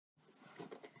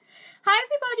Hi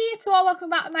everybody, so welcome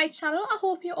back to my channel. I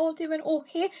hope you're all doing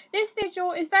okay. This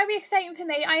video is very exciting for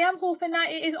me. I am hoping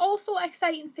that it is also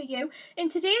exciting for you. In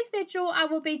today's video I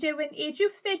will be doing a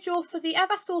dupes video for the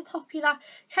ever so popular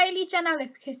Kylie Jenner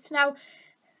lip kits. Now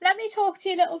let me talk to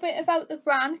you a little bit about the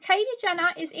brand. Kylie Jenner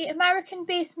is an American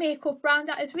based makeup brand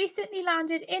that has recently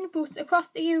landed in Boots across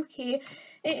the UK.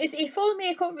 It is a full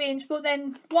makeup range, but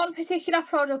then one particular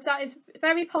product that is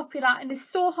very popular and is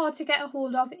so hard to get a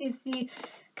hold of is the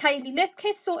Kylie Lip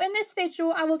Kit. So in this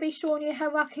video I will be showing you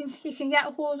how you can get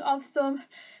a hold of some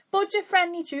budget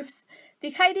friendly dupes.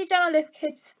 The Kylie Jenner Lip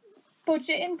Kits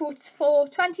budget in Boots for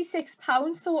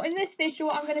 £26. So in this video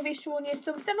I'm going to be showing you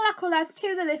some similar colours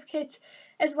to the lip kit,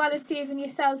 as well as saving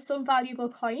yourself some valuable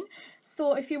coin.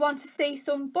 So if you want to see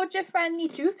some budget friendly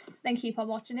dupes, then keep on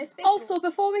watching this video. Also,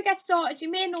 before we get started,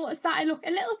 you may notice that I look a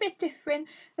little bit different.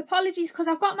 Apologies, because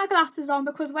I've got my glasses on,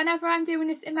 because whenever I'm doing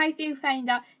this in my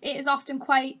viewfinder it is often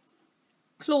quite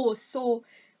close. So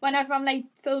whenever I'm like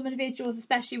filming videos,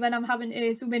 especially when I'm having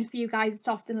to zoom in for you guys, it's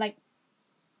often like,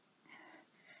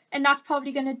 and that's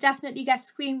probably going to definitely get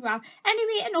screen grab.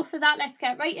 Anyway, enough of that, let's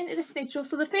get right into this video.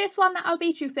 So the first one that I'll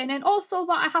be duping, and also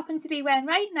what I happen to be wearing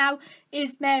right now,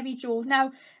 is Mary Jo.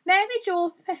 Now, Mary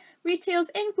Jo retails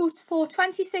in Boots for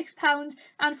 £26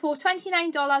 and for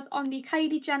 $29 on the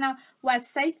Kylie Jenner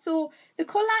website. So the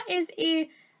colour is a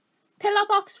pillar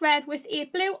box red with a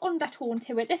blue undertone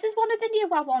to it. This is one of the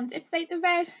newer ones. It's like the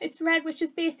red, it's red, which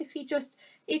is basically just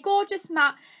a gorgeous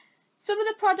matte. Some of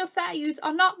the products that I use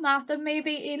are not matte. There may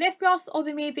be a lip gloss, or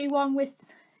there may be one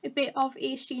with a bit of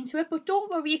a sheen to it, but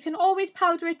don't worry, you can always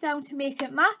powder it down to make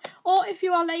it matte. Or if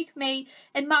you are like me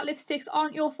and matte lipsticks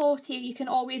aren't your forte, you can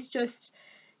always just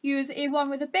use a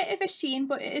one with a bit of a sheen,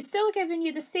 but it is still giving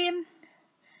you the same,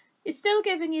 it's still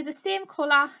giving you the same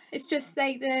colour. It's just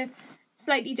like the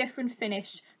slightly different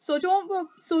finish. So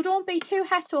don't be too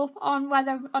het up on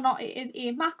whether or not it is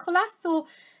a matte colour. So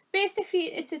basically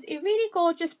it's a really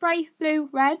gorgeous bright blue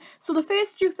red. So the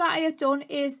first dupe that I have done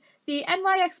is the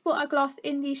NYX Butter Gloss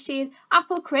in the shade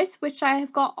Apple Crisp, which I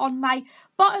have got on my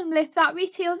bottom lip. That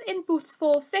retails in Boots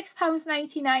for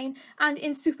 £6.99 and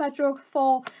in Superdrug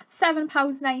for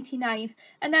 £7.99.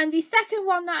 And then the second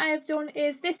one that I have done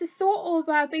is, this is so old,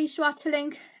 but I'll be sure to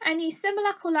link any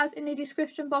similar colours in the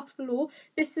description box below.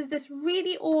 This is this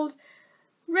really old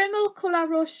Rimmel Colour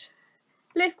Rush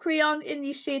lip crayon in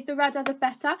the shade The Redder the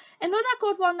Better. Another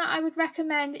good one that I would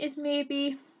recommend is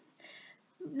maybe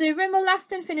the Rimmel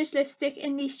Lasting Finish lipstick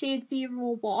in the shade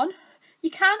 01.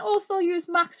 You can also use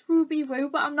MAC's Ruby Woo,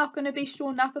 but I'm not going to be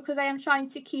showing that because I am trying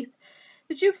to keep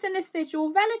the dupes in this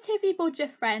video relatively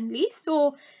budget friendly.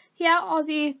 So here are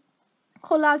the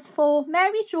colours for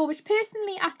Mary Jo, which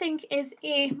personally I think is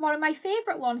one of my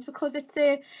favourite ones, because it's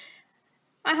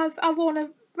I've worn a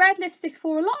red lipstick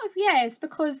for a lot of years,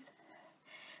 because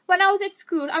when I was at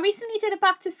school, I recently did a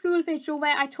back to school video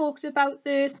where I talked about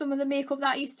some of the makeup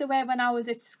that I used to wear when I was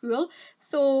at school.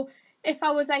 So if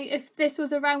this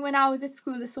was around when I was at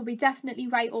school, this will be definitely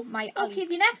right up my alley. Okay,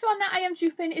 the next one that I am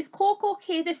duping is Koko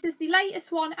K. This is the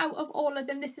lightest one out of all of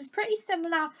them. This is pretty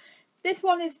similar. This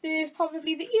one is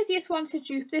probably the easiest one to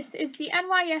dupe. This is the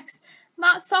NYX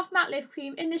soft matte lip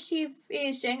cream in the shade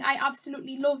Beijing. I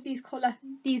absolutely love these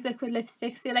liquid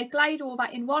lipsticks. They like glide over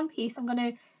in one piece. I'm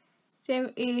going to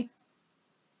do a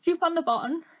dupe on the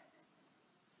bottom.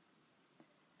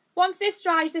 Once this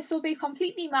dries, this will be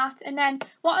completely matte, and then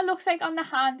what it looks like on the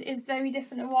hand is very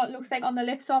different to what it looks like on the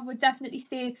lips. So I would definitely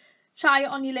say try it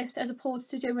on your lips as opposed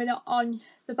to doing it on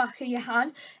the back of your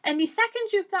hand. And the second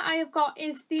dupe that I have got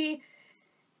is the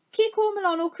KIKO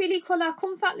Milano Creamy Colour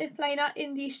Comfort Lip Liner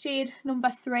in the shade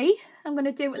number 3. I'm going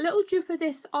to do a little dupe of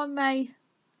this on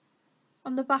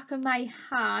the back of my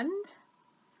hand.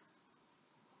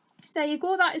 There you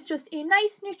go, that is just a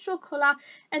nice neutral colour,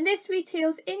 and this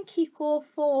retails in KIKO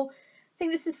for, I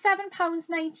think this is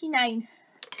 £7.99.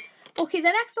 Okay,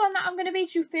 the next one that I'm going to be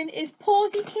duping is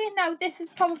Posie K. Now this is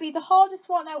probably the hardest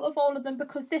one out of all of them,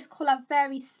 because this colour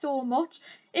varies so much.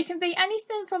 It can be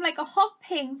anything from like a hot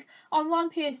pink on one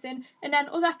person, and then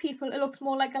other people it looks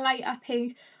more like a lighter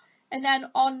pink. And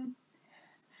then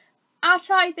I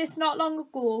tried this not long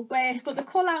ago but the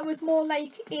colour was more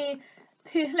like a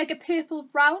purple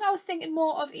brown. I was thinking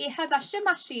more of a Heather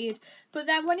Shimmer shade, but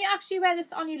then when you actually wear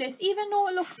this on your lips, even though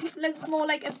it looks like more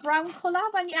like a brown colour,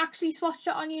 when you actually swatch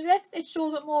it on your lips it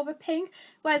shows up more of a pink,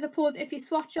 whereas opposed if you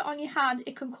swatch it on your hand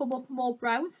it can come up more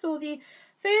brown. So the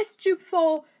first dupe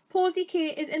for Posie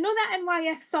K is another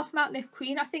NYX soft matte lip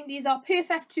cream. I think these are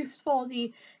perfect dupes for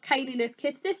the Kylie Lip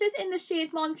Kits. This is in the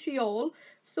shade Montreal.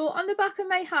 So on the back of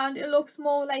my hand it looks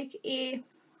more like a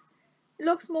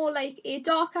looks more like a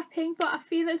darker pink, but I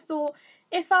feel as though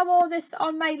if I wore this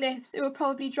on my lips, it would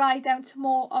probably dry down to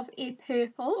more of a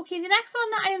purple. Okay, the next one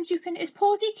that I am duping is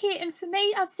Posie K, and for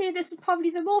me, I'd say this is probably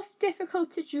the most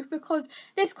difficult to dupe because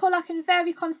this colour can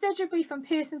vary considerably from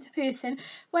person to person.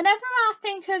 Whenever I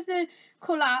think of the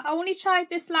colour, I only tried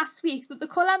this last week, but the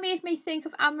colour made me think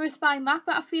of Amorous by MAC,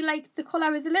 but I feel like the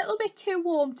colour is a little bit too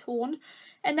warm toned,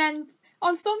 and then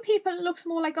on some people it looks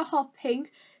more like a hot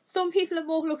pink. Some people it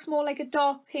looks more like a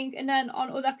dark pink, and then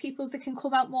on other people's it can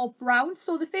come out more brown.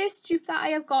 So the first dupe that I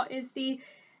have got is the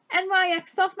NYX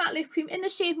Soft Matte Lip Cream in the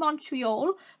shade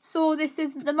Montreal. So this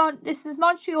is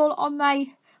Montreal on my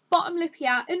bottom lip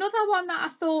here. Another one that I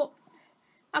thought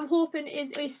I'm hoping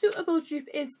is a suitable dupe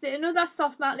is another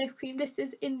soft matte lip cream. This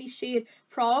is in the shade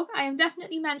Prague. I am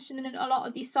definitely mentioning a lot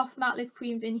of these soft matte lip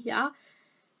creams in here.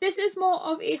 This is more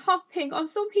of a hot pink. On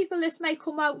some people this might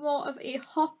come out more of a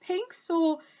hot pink,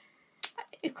 so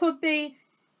it could be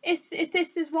if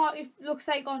this is what it looks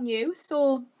like on you.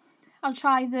 So I'll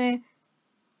try the...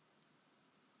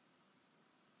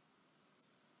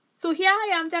 So here I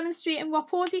am demonstrating what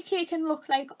Posie K can look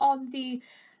like on the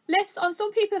lips. On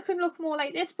some people it can look more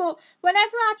like this, but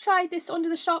whenever I tried this under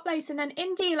the shop lights and then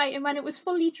in daylight and when it was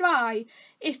fully dry,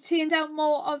 it turned out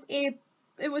more of a...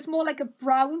 It was more like a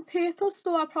brown purple,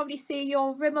 so I'll probably say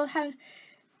your Rimmel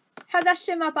Heather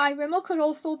Shimmer by Rimmel could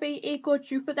also be a good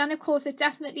dupe. But then of course it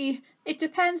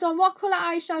depends on what colour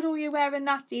eyeshadow you're wearing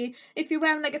that day. If you're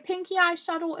wearing like a pinky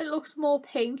eyeshadow, it looks more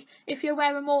pink. If you're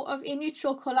wearing more of a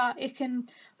neutral colour, it can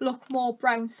look more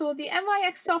brown. So the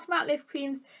NYX Soft Matte Lip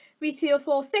Creams retail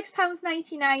for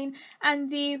 £6.99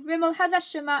 and the Rimmel Heather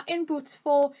Shimmer in Boots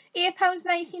for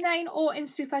 £8.99 or in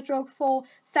Superdrug for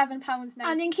 £7.99.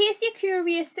 And in case you're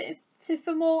curious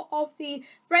for more of the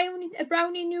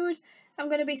brownie nude, I'm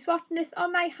going to be swatching this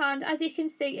on my hand. As you can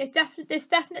see, this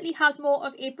definitely has more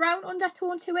of a brown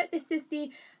undertone to it. This is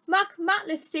the MAC matte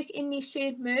lipstick in the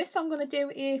shade Mehr, so I'm going to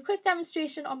do a quick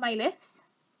demonstration on my lips.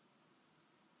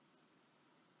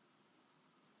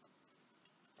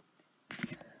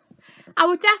 I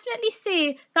would definitely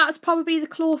say that's probably the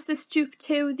closest dupe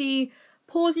to the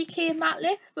Posie K matte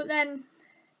lip, but then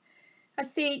I'd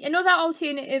say another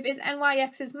alternative is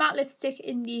NYX's matte lipstick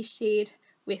in the shade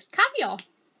Whipped Caviar.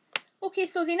 Okay,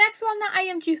 so the next one that I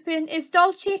am duping is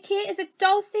Dolce K. Is it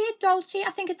Dolce? Dolce?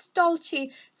 I think it's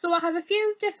Dolce. So I have a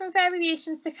few different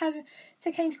variations to kind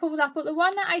of cover that, but the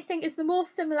one that I think is the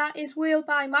most similar is Whirl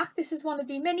by MAC. This is one of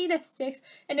the mini lipsticks,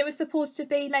 and it was supposed to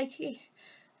be like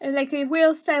a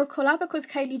Whirl style colour because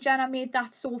Kylie Jenner made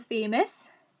that so famous.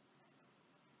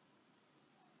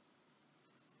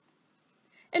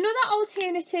 Another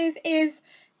alternative is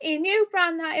a new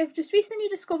brand that I've just recently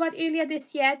discovered earlier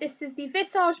this year. This is the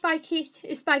Visage by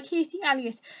Katie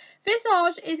Elliott.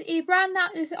 Visage is a brand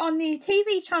that is on the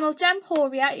TV channel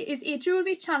Gemporia. It is a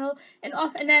jewellery channel, and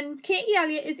then Katie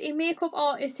Elliott is a makeup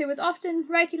artist who is often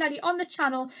regularly on the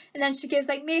channel, and then she gives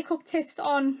like makeup tips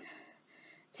on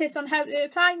how to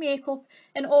apply makeup.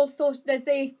 And also this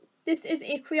is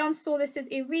a crayon, so this is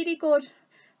a really good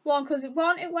one because it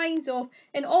winds up,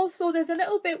 and also there's a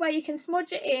little bit where you can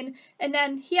smudge it in, and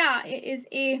then here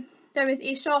there is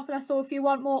a sharpener, so if you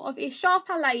want more of a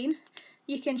sharper line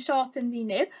you can sharpen the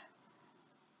nib.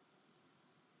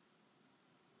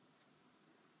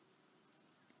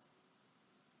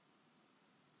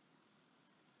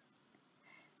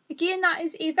 Again, that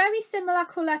is a very similar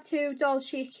colour to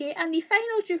Dolce K, and the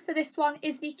final dupe for this one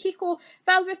is the KIKO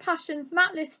Velvet Passion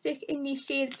matte lipstick in the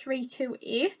shade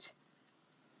 328.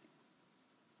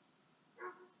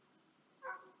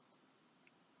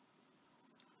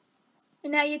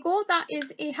 And there you go, that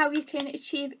is how you can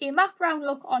achieve a matte brown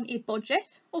look on a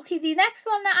budget. Okay, the next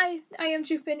one that I am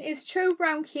duping is True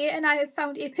Brown K, and I have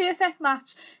found a perfect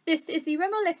match. This is the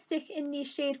Rimmel lipstick in the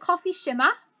shade Coffee Shimmer.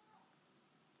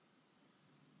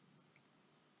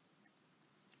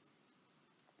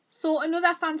 So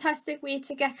another fantastic way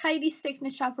to get Kylie's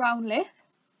signature brown lip.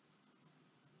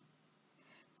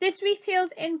 This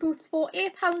retails in Boots for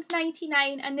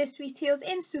 £8.99 and this retails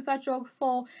in Superdrug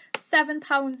for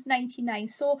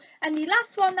 £7.99. So, and the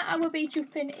last one that I will be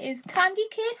duping is Candy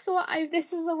K. So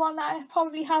this is the one that I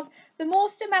probably have the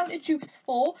most amount of dupes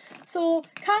for. So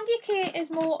Candy K is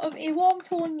more of a warm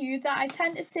tone nude that I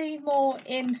tend to see more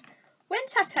in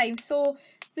winter time. So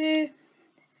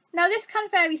now this can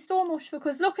vary so much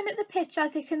because looking at the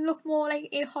pictures it can look more like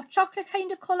a hot chocolate kind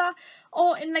of colour,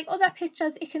 or in like other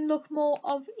pictures it can look more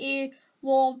of a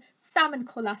warm salmon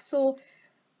colour. So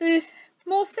the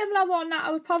most similar one that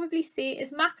I would probably say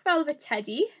is MAC Velvet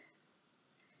Teddy.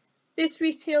 This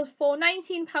retails for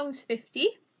 £19.50.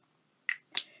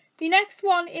 The next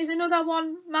one is another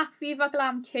one, MAC Viva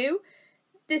Glam II.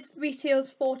 This retails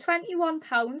for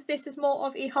 £21. This is more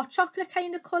of a hot chocolate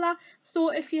kind of colour, so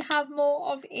if you have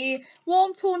more of a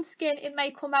warm toned skin, it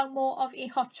may come out more of a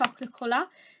hot chocolate colour.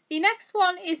 The next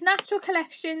one is Natural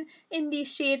Collection in the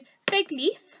shade Fig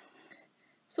Leaf.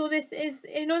 So this is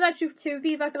another dupe to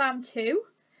Viva Glam II.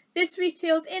 This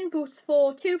retails in Boots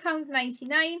for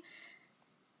 £2.99.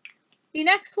 The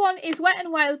next one is Wet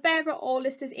n Wild Bearer All.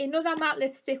 This is another matte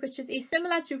lipstick which is a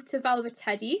similar dupe to Velvet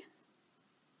Teddy.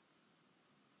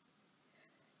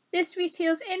 This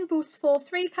retails in Boots for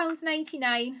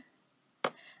 £3.99.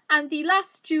 And the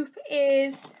last dupe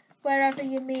is Wherever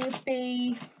You May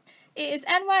Be. It is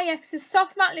NYX's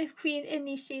Soft Matte Lip Cream in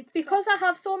these shades. Because I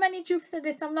have so many dupes of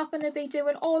this, I'm not going to be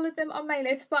doing all of them on my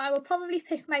lips, but I will probably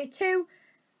pick my two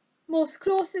most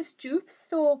closest dupes.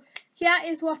 So here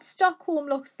is what Stockholm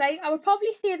looks like. I would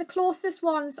probably say the closest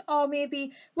ones are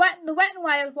maybe the Wet n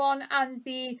Wild one and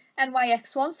the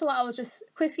NYX one. So I will just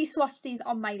quickly swatch these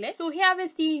on my lips. So here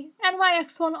is the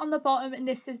NYX one on the bottom and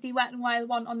this is the Wet n Wild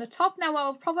one on the top. Now I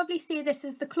will probably say this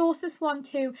is the closest one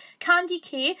to Candy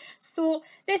K. So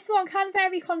this one can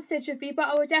vary considerably, but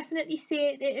I would definitely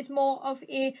say it is more of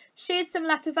a shade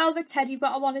similar to Velvet Teddy,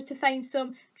 but I wanted to find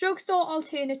some drugstore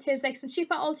alternatives, like some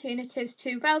cheaper alternatives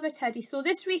to Velvet Teddy. So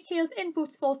this retails in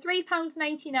Boots for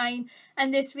 £3.99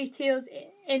 and this retails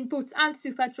in Boots and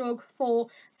Superdrug for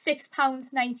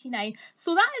 £6.99.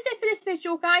 So that is it for this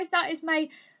video, guys. That is my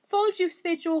full dupes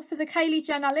video for the Kylie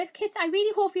Jenner lip kit. I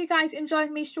really hope you guys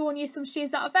enjoyed me showing you some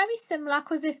shades that are very similar,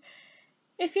 because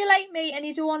if you're like me and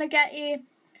you don't want to get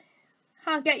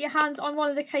your hands on one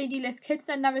of the Kylie lip kits,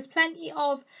 then there is plenty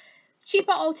of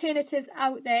cheaper alternatives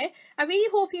out there. I really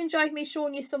hope you enjoyed me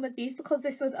showing you some of these, because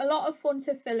this was a lot of fun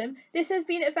to film. This has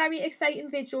been a very exciting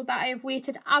video that I have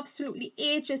waited absolutely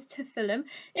ages to film.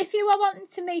 If you are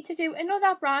wanting me to do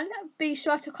another brand, be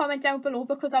sure to comment down below,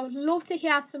 because I would love to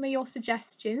hear some of your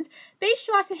suggestions. Be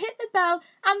sure to hit the bell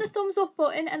and the thumbs up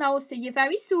button, and I will see you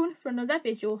very soon for another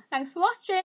video. Thanks for watching.